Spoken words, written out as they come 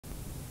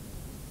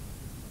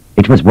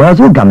It was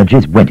Worzel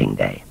Gummidge's wedding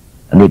day,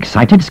 and the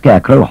excited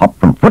Scarecrow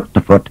hopped from foot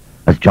to foot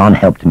as John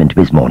helped him into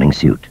his morning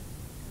suit.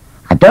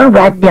 "I don't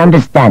rightly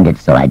understand it,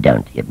 so I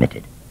don't," he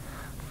admitted.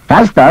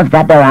 "First off,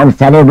 that there Aunt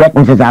Sally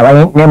reckons as how I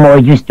ain't no more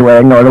used to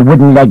her nor a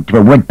wooden leg to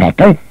a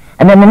woodpecker,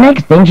 and then the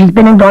next thing she's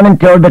been and gone and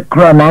told the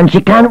crow man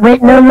she can't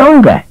wait no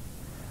longer.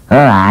 Oh,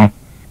 aye,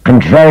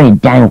 contrary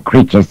damn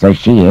creature, so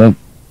she is."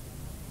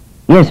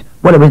 "Yes,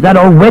 well, it was that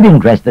old wedding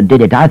dress that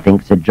did it, I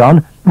think," said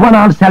John. "The one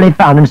Aunt Sally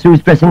found in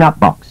Sue's dressing-up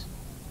box."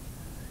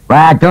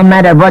 "Well, it don't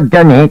matter what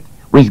done it.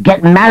 We's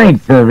getting married,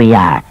 so we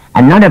are,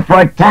 and not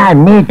afore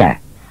time, neither.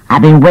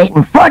 I've been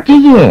waiting 40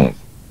 years.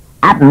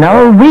 Happen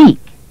all week."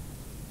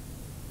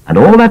 And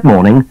all that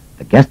morning,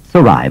 the guests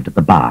arrived at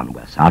the barn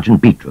where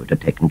Sergeant Beetroot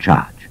had taken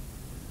charge,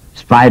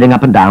 striding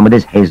up and down with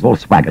his hazel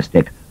swagger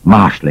stick,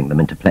 marshalling them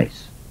into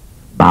place,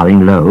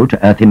 bowing low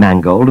to Earthy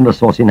Mangold and the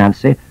Saucy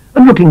Nancy,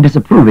 and looking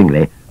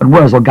disapprovingly at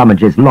Worzel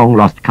Gummidge's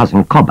long-lost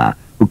cousin Cobber,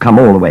 who come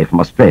all the way from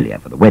Australia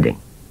for the wedding.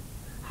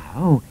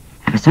 "Oh,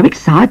 ever so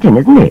exciting,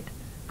 isn't it?"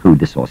 cooed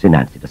the Saucy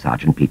Nancy to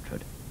Sergeant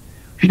Beetroot.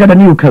 She'd had a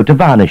new coat of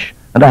varnish,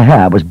 and her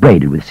hair was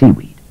braided with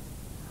seaweed.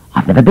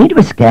 "I've never been to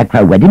a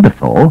Scarecrow wedding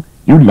before.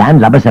 You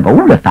landlubbers have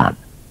all the fun."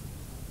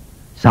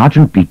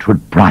 Sergeant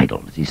Beetroot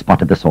bridled as he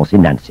spotted the Saucy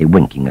Nancy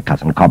winking at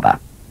Cousin Cobber.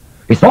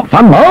 "It's not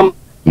fun, Ma'am,"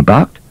 he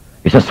barked.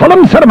 "It's a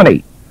solemn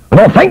ceremony, and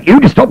I'll thank you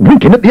to stop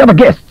winking at the other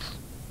guests."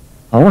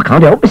 "Oh, I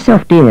can't help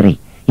myself, dearie.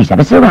 He's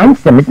ever so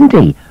handsome, isn't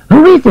he?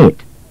 Who is it?"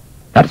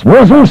 "That's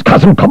Worzel's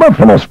cousin Cobber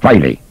from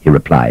Australia," he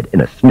replied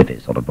in a sniffy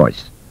sort of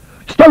voice.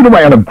 "Stowed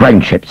away on a grain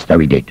ship, so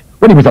he did,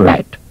 when he was a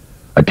lad.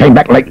 I came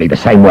back lately the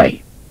same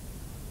way."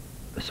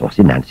 The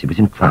Saucy Nancy was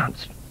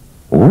entranced.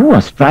 "Oh,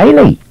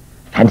 Australia.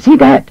 Fancy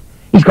that.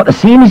 He's got the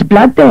sea in his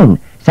blood then,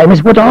 same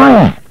as what I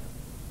have."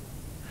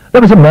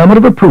 There was a murmur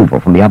of approval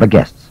from the other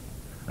guests,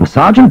 and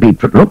Sergeant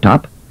Beetroot looked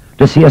up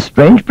to see a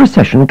strange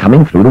procession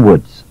coming through the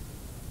woods.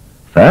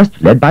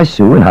 First, led by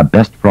Sue in her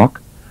best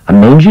frock, a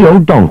mangy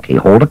old donkey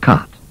hauled a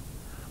cart,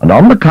 and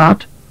on the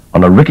cart,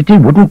 on a rickety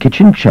wooden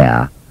kitchen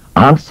chair,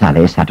 Aunt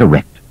Sally sat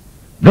erect,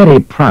 very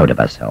proud of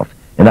herself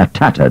in her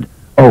tattered,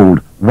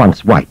 old,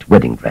 once white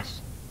wedding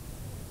dress.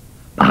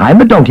 Behind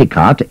the donkey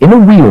cart, in a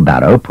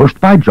wheelbarrow pushed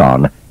by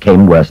John,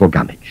 came Worzel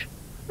Gummidge,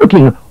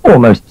 looking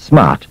almost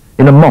smart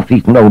in a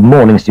moth-eaten old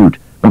morning suit,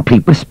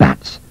 complete with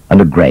spats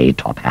and a grey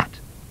top hat.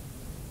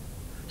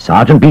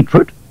 Sergeant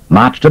Beetroot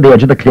marched to the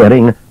edge of the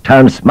clearing,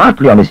 turned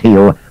smartly on his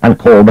heel, and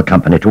called the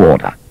company to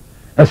order.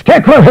 "A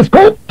Scarecrow has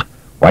called!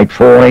 Wait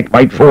for it,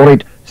 wait for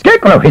it!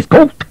 Scarecrow has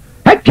called!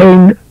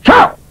 Acting!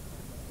 Ciao!"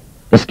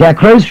 The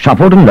Scarecrows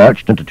shuffled and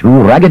lurched into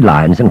two ragged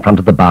lines in front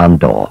of the barn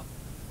door,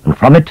 and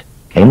from it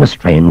came the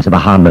strains of a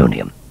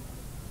harmonium.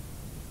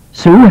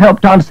 Sue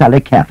helped Aunt Sally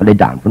carefully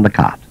down from the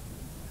cart,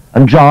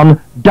 and John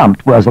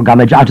dumped Worzel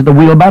Gummidge out of the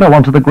wheelbarrow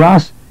onto the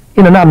grass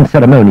in an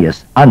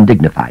unceremonious,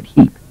 undignified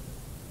heap.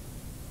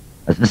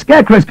 As the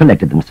Scarecrows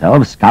collected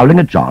themselves, scowling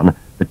at John,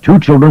 the two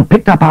children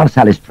picked up Aunt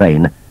Sally's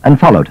train and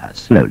followed her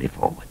slowly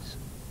forwards.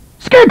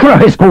 "Scarecrow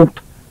has called!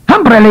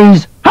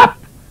 Umbrellas, hop!"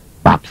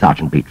 barked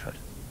Sergeant Beetroot,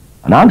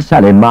 and Aunt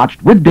Sally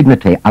marched with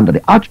dignity under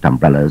the arched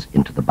umbrellas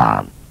into the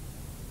barn.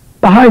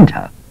 Behind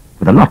her,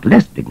 with a lot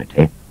less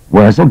dignity,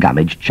 Worzel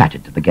Gummidge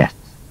chatted to the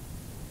guests.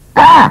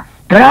 "Ah,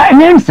 good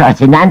afternoon,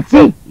 Saucy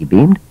Nancy," he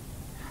beamed.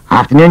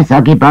 "Afternoon,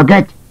 Soggy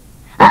Boggart.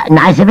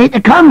 Nice of you to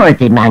come,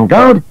 Earthy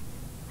Mangold.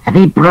 Have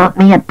you brought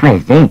me a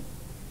present?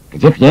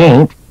 'Cause if you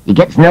ain't, you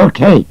gets no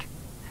cake."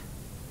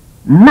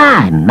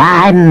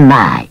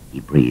 My, he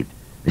breathed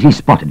as he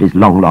spotted his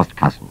long-lost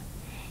cousin.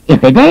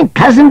 "If it ain't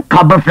Cousin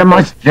Cobber from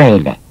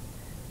Australia,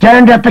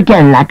 turned up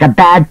again like a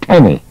bad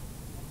penny."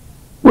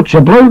 "What's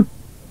your blue?"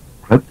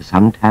 croaked the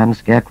sun-tanned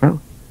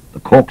Scarecrow, the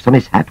corks on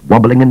his hat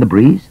wobbling in the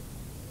breeze.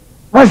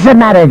 "What's the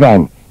matter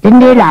then?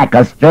 Didn't you like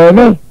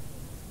Australia?"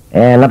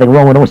 Nothing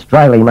wrong with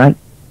Australia, mate.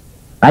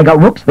 They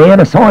got rooks there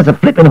the size of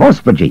flipping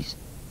hostages.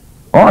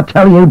 I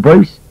tell you,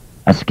 Bruce,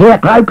 a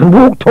Scarecrow can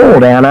walk tall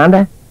down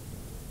under."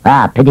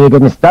 "Ah, pity you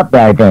didn't stop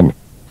there then,"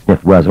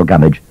 sniffed Worzel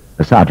Gummidge,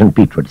 as Sergeant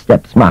Beetroot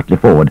stepped smartly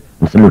forward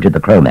and saluted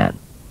the Crowman.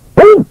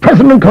 "All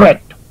present and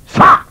correct,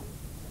 sir!"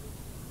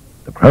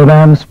 The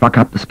Crowman struck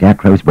up the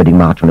Scarecrow's wedding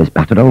march on his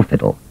battered old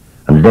fiddle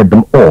and led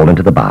them all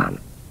into the barn,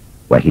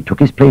 where he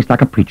took his place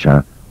like a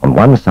preacher on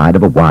one side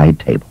of a wide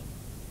table.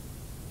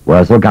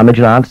 Worzel Gummidge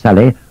and Aunt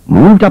Sally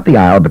moved up the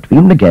aisle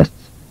between the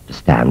guests to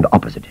stand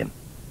opposite him.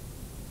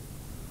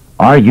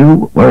 "Are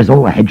you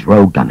Worzel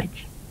Hedgerow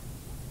Gummidge?"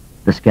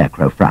 The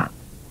Scarecrow frowned.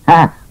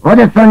 What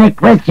a funny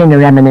question,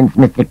 Your Eminence,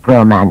 Mr.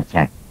 Crowman,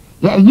 sir.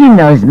 You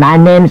knows my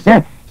name,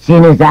 sir,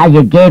 seeing as how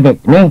you gave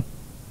it me."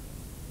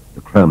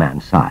 The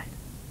Crowman sighed.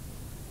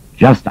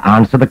 "Just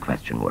answer the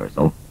question,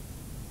 Worzel.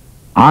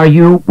 Are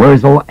you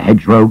Worzel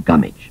Hedgerow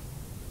Gummidge?"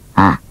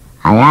 "I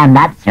am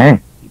that,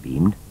 sir," he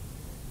beamed.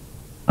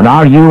 "And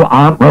are you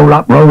Aunt Roll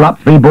Up,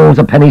 3 balls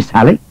a penny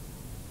Sally?"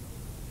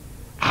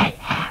 "I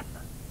am,"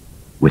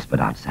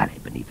 whispered Aunt Sally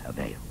beneath her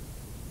veil.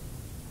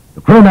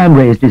 The Crowman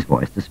raised his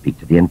voice to speak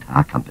to the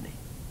entire company.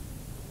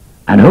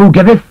 "And who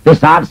giveth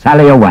this Aunt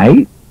Sally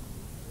away?"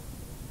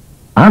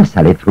 Aunt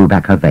Sally threw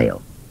back her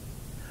veil.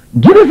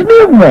 Giveth me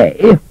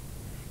away?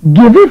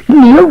 Giveth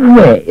me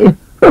away?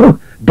 Oh,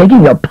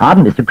 begging your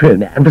pardon, Mr.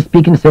 Crowman, for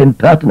speaking so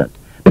impertinent,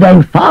 but I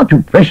am far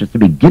too precious to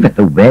be giveth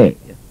away.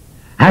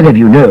 I'd have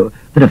you know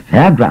that a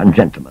fairground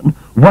gentleman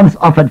once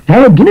offered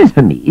fair guineas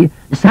for me,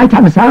 sight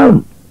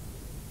unsound.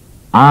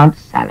 Aunt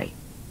Sally,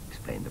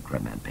 explained the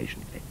Crowman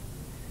patiently,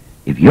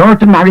 if you're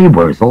to marry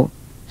Worzel,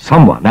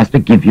 someone has to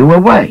give you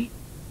away.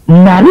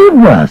 Marry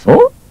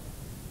Worzel?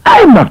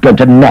 I'm not going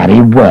to marry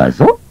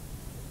Worzel.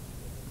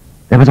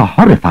 There was a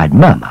horrified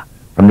murmur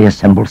from the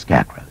assembled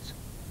scarecrows.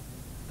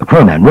 The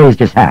Crowman raised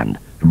his hand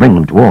to bring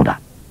them to order.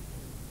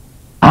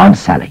 Aunt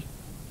Sally,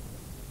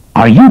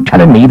 are you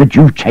telling me that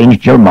you've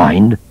changed your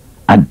mind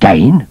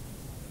again?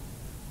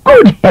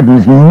 Good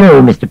heavens,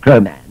 no, Mr.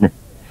 Crowman.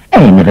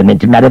 I never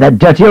meant to marry that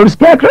dirty old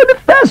scarecrow in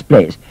the first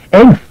place.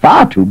 Ain't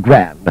far too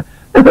grand.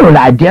 The whole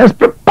idea's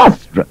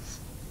preposterous.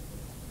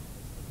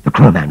 The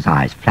Crowman's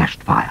eyes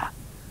flashed fire,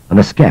 and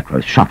the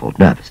scarecrows shuffled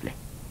nervously.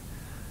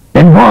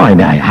 Then why,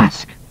 may I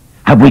ask,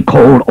 have we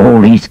called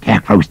all these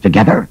scarecrows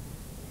together?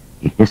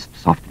 He hissed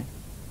softly.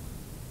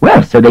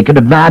 Well, so they could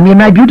admire me in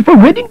my beautiful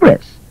wedding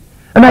dress,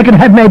 and I can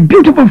have my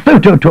beautiful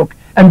photo took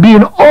and be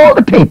in all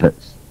the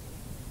papers.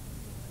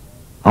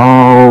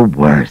 Oh,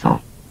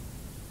 Worzel,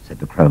 said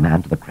the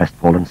Crowman to the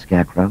crestfallen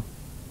scarecrow.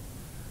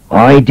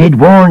 I did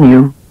warn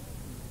you.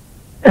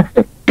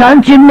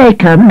 Can't you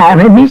make her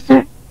marry me,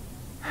 sir?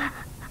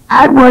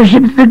 I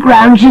worship the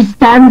ground she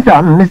stands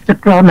on, Mr.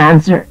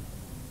 Crowman, sir.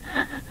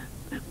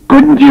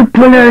 Couldn't you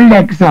pull her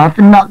legs off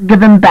and not give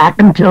them back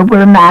until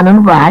we're man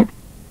and wife?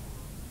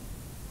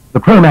 The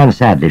Crowman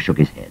sadly shook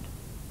his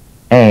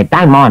head.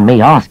 Don't mind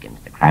me asking,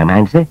 Mr.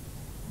 Crowmancy,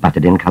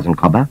 butted in Cousin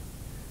Cobber.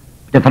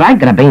 But if there ain't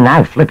going to be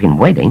no flipping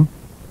wedding,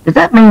 does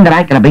that mean there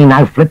ain't going to be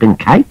no flipping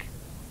cake?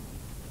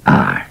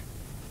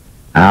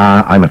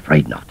 I'm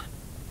afraid not.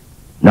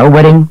 No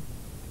wedding,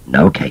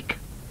 no cake.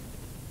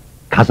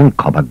 Cousin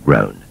Cobber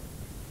groaned.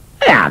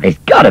 Now, there's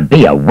got to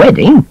be a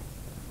wedding.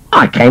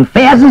 I came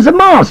thousands of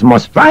miles from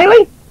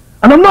Australia,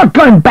 and I'm not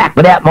going back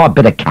without my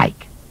bit of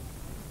cake.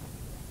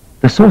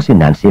 The Saucy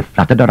Nancy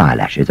fluttered her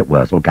eyelashes at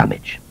Worzel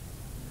Gummidge.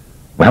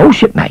 Well,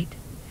 shipmate,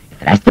 if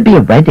there has to be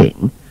a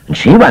wedding, and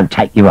she won't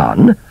take you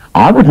on,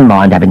 I wouldn't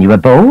mind having you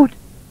aboard.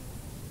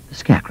 The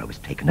Scarecrow was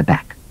taken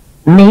aback.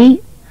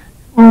 Me?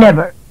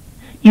 Never.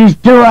 You's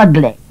too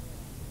ugly.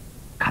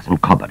 Cousin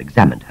Cobber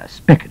examined her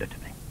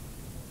speculatively.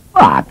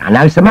 Well, I don't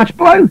know so much,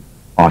 blow.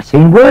 I've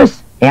seen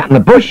worse, out in the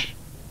bush.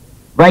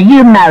 Well,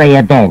 you marry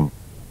her then,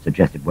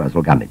 suggested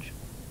Worzel Gummidge.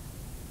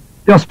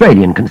 The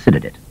Australian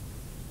considered it.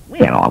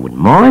 Well, I wouldn't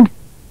mind.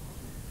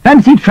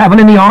 Fancy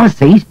travelling the high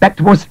seas back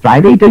to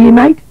Australia, do you,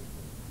 mate?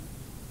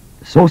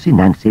 The Saucy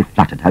Nancy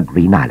fluttered her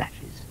green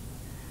eyelashes.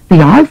 The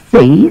high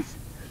seas?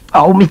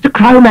 Oh, Mr.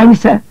 Crowman,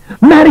 sir,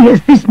 marry us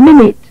this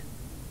minute.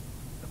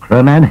 The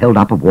Crowman held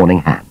up a warning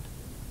hand.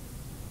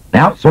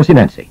 Now, Saucy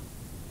Nancy,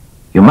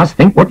 you must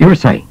think what you're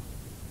saying.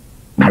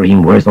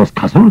 Marrying Worzel's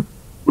cousin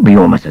would be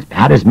almost as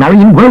bad as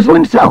marrying Worzel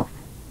himself.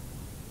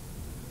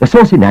 The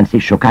Saucy Nancy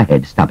shook her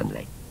head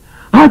stubbornly.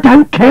 I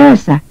don't care,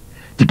 sir.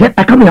 To get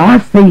back on the high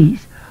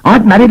seas,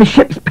 I'd marry the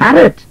ship's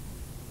parrot.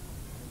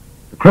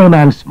 The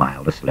Crowman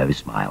smiled a slow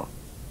smile.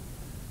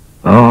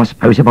 Oh, I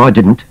suppose if I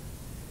didn't,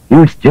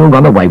 you'd still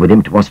run away with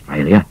him to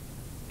Australia.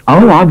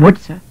 Oh, I would,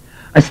 sir,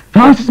 as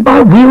fast as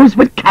my wheels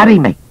would carry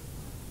me.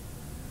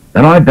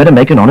 Then I'd better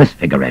make an honest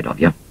figurehead of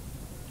you.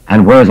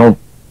 And Worzel,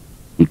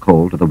 he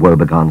called to the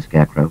woebegone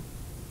Scarecrow,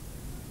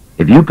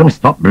 if you can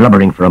stop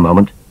blubbering for a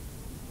moment,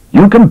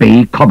 you can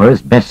be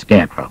Cobber's best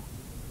Scarecrow.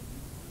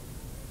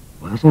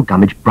 Worzel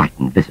Gummidge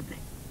brightened visibly.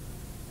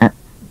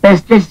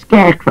 Bestest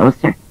Scarecrow,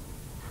 sir.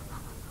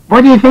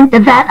 What do you think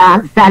of that,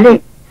 Aunt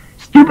Sally?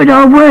 Stupid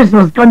old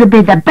Worzel's going to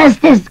be the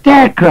bestest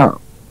Scarecrow.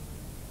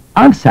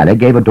 Aunt Sally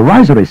gave a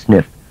derisory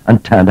sniff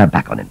and turned her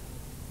back on him.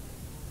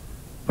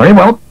 Very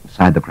well,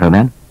 sighed the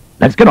Crowman.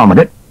 Let's get on with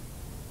it.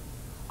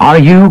 Are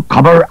you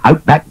Cobber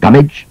Outback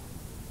Gummidge?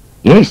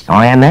 Yes,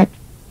 I am that.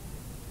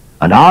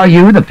 And are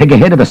you the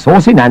figurehead of the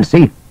Saucy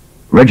Nancy,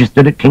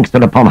 registered at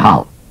Kingston upon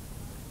Hull?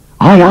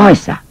 Aye, aye,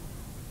 sir,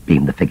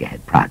 beamed the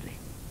figurehead proudly.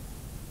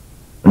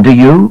 And do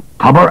you,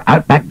 Cobber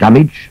Outback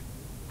Gummidge,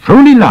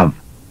 truly love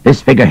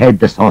this figurehead,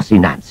 the Saucy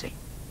Nancy?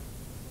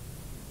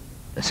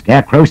 The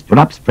Scarecrow stood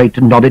up straight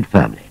and nodded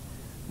firmly,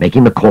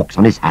 making the corks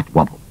on his hat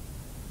wobble.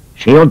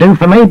 She'll do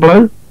for me,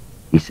 Blue,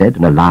 he said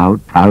in a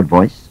loud, proud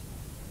voice.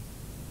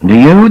 And do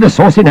you, the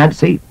Saucy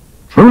Nancy,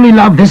 truly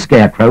love this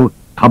Scarecrow,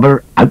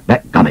 Cobber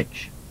Outback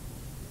Gummidge?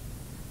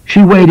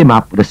 She weighed him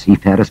up with a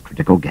seafarer's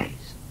critical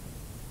gaze.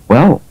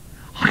 Well,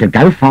 I could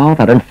go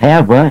farther and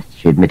fare worse,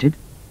 she admitted.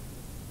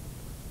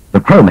 The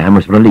Crowman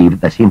was relieved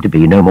that there seemed to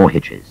be no more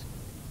hitches.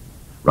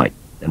 Right,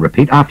 then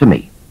repeat after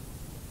me.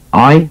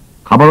 I,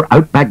 Cobber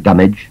Outback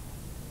Gummidge,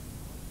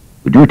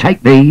 do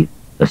take thee,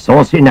 the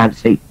Saucy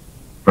Nancy,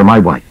 for my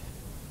wife.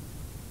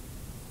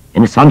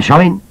 In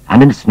sunshine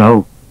and in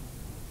snow,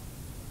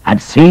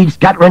 at seed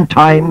scattering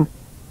time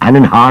and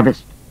in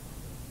harvest,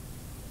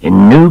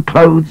 in new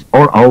clothes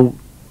or old,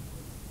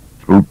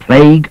 through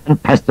plague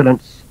and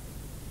pestilence,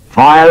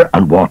 fire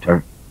and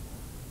water,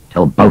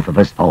 till both of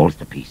us falls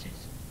to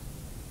pieces."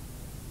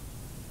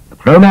 The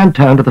Crowman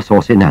turned to the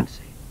Saucy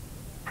Nancy,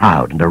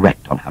 proud and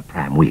erect on her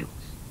pram wheels.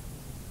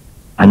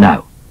 "And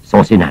now,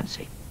 Saucy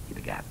Nancy," he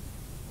began,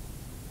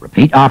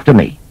 "repeat after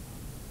me.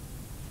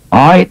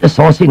 I, the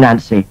Saucy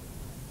Nancy,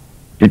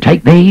 do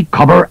take thee,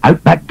 cobber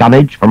Outback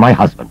Gummidge, for my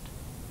husband,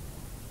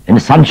 in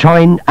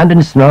sunshine and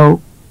in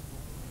snow."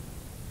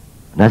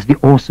 And as the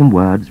awesome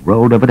words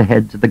rolled over the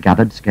heads of the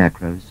gathered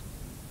scarecrows,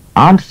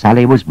 Aunt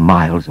Sally was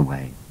miles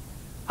away,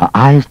 her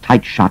eyes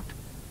tight shut,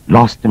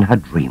 lost in her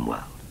dream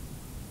world.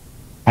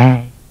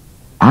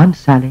 Aunt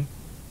Sally,"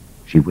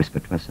 she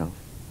whispered to herself,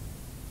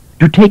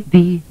 "do take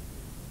thee,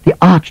 the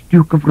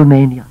Archduke of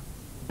Romania,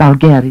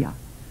 Bulgaria,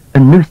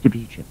 and most of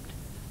Egypt,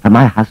 for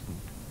my husband,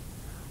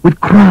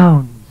 with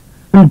crowns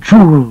and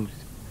jewels,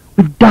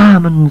 with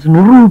diamonds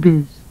and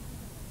rubies."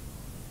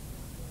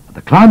 At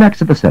the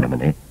climax of the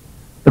ceremony,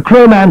 the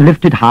Crowman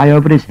lifted high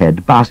over his head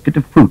a basket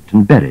of fruit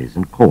and berries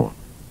and corn.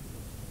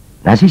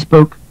 And as he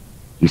spoke,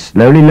 he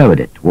slowly lowered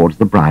it towards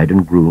the bride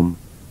and groom,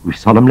 who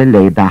solemnly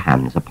laid their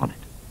hands upon it.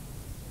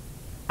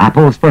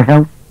 "Apples for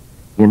health,"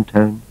 he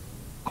intoned,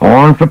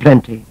 "corn for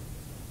plenty,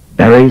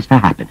 berries for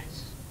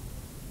happiness.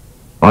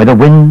 By the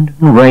wind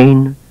and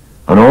rain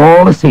and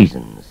all the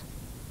seasons,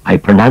 I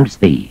pronounce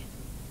thee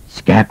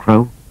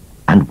scarecrow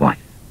and wife."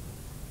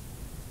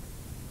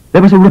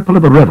 There was a ripple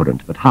of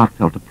irreverent but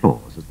heartfelt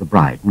applause as the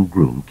bride and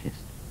groom kissed.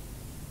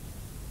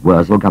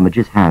 Worzel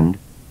Gummidge's hand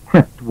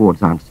crept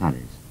towards Aunt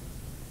Sally's,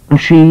 and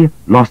she,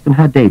 lost in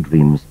her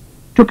daydreams,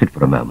 took it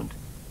for a moment,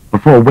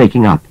 before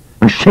waking up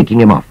and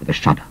shaking him off with a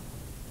shudder.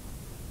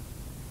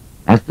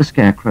 As the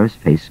Scarecrow's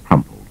face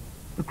crumpled,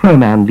 the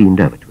Crowman leaned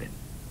over to him.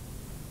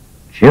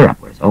 "Cheer up,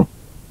 Worzel.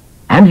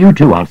 And you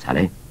too, Aunt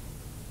Sally.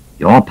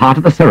 Your part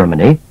of the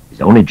ceremony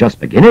is only just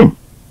beginning."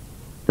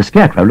 The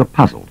Scarecrow looked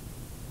puzzled.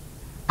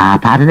 "Our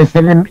part of the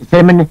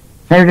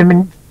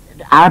ceremony,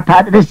 our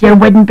part of this here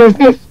wedding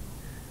business?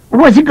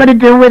 What's it got to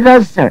do with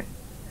us, sir?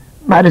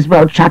 Might as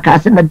well chuck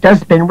us in the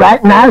dustbin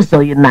right now, so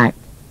you might."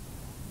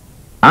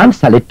 Aunt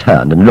Sally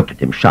turned and looked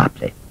at him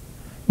sharply.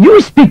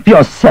 "You speak for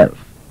yourself.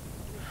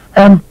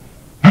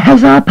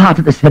 Has our part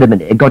of the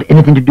ceremony got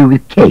anything to do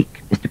with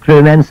cake, Mr.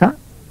 Crowman, sir?"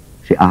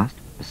 she asked,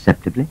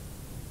 perceptively.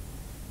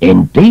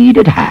 "Indeed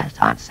it has,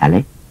 Aunt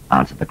Sally,"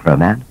 answered the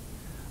Crowman.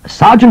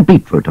 Sergeant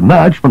Beetroot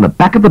emerged from the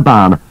back of the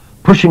barn,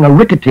 pushing a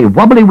rickety,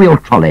 wobbly-wheel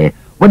trolley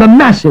with a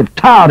massive,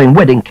 towering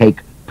wedding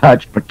cake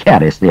perched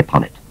precariously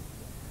upon it.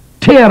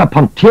 Tier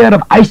upon tier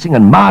of icing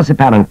and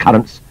marzipan and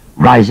currants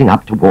rising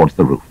up towards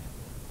the roof.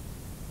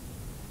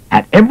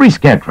 At every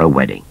Scarecrow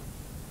wedding,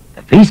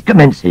 the feast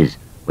commences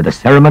with a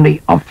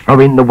ceremony of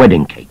throwing the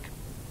wedding cake,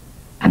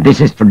 and this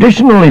is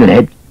traditionally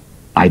led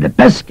by the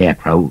best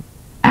Scarecrow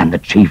and the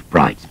chief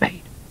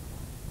bridesmaid.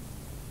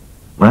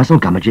 Worzel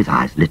Gummidge's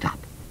eyes lit up.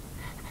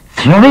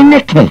 "Throwing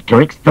the cake,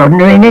 your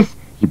extraordinariness?"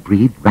 he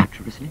breathed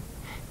rapturously.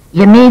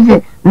 "You mean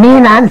that me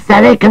and Aunt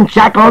Sally can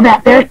chuck all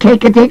that there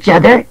cake at each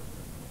other?"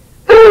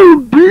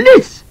 "Oh,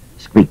 bliss!"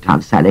 squeaked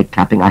Aunt Sally,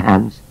 clapping her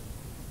hands.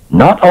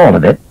 "Not all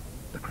of it,"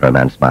 the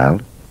Crowman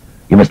smiled.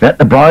 "You must let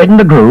the bride and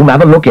the groom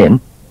have a look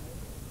in."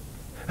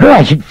 "Oh,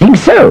 I should think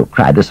so,"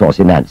 cried the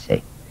Saucy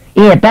Nancy.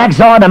 "Here, bags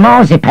all the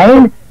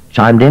marzipan,"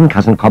 chimed in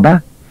Cousin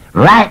Cobber.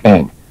 "Right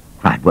then,"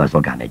 cried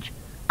Worzel Gummidge.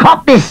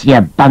 "Cop this,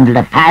 you bundle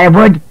of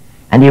firewood,"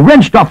 and he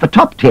wrenched off the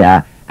top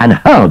tier and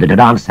hurled it at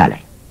Aunt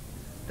Sally.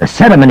 The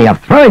ceremony of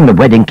throwing the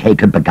wedding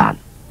cake had begun.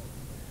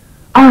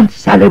 Aunt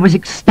Sally was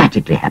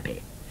ecstatically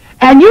happy.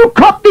 "And you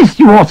cop this,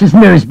 you horse's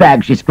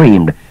nosebag," she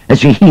screamed, as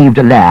she heaved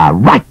a lair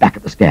right back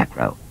at the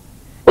Scarecrow.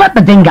 "Let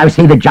the dingo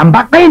see the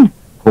jumbuck, then,"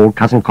 called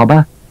Cousin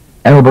Cobber,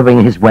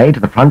 elbowing his way to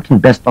the front in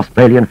best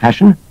Australian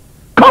fashion.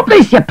 "Cop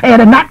this, you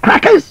pair of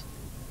nutcrackers!"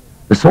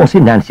 The Saucy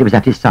Nancy was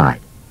at his side.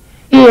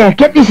 "Here,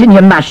 get this in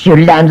your mush, you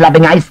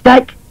land-loving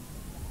haystack."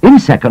 In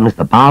seconds,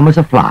 the barn was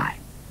afly,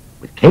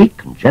 with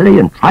cake and jelly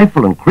and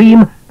trifle and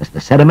cream as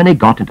the ceremony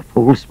got into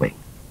full swing.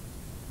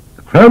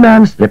 The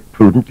Crowman slipped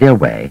prudently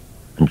away,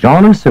 and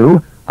John and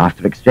Sue,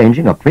 after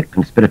exchanging a quick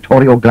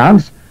conspiratorial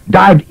glance,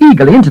 dived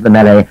eagerly into the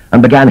melee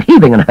and began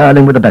heaving and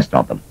hurling with the best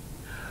of them.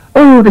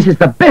 "Oh, this is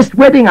the best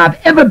wedding I've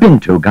ever been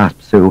to,"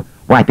 gasped Sue,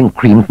 wiping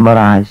cream from her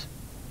eyes.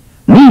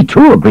 "Me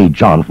too," agreed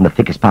John from the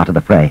thickest part of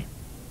the fray.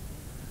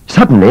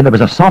 Suddenly there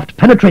was a soft,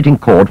 penetrating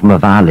chord from a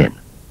violin.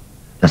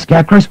 The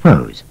Scarecrows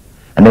froze,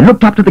 and they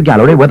looked up to the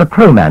gallery where the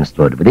Crowman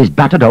stood with his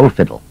battered old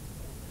fiddle.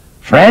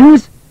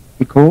 "Friends,"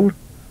 he called,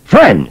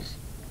 "friends,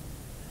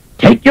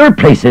 take your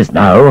places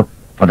now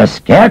for the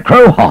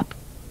Scarecrow Hop."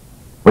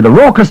 With a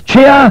raucous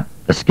cheer,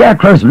 the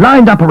Scarecrows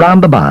lined up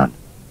around the barn,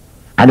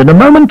 and in a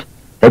moment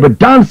they were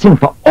dancing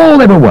for all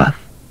they were worth,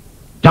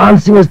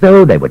 dancing as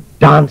though they would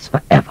dance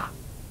forever.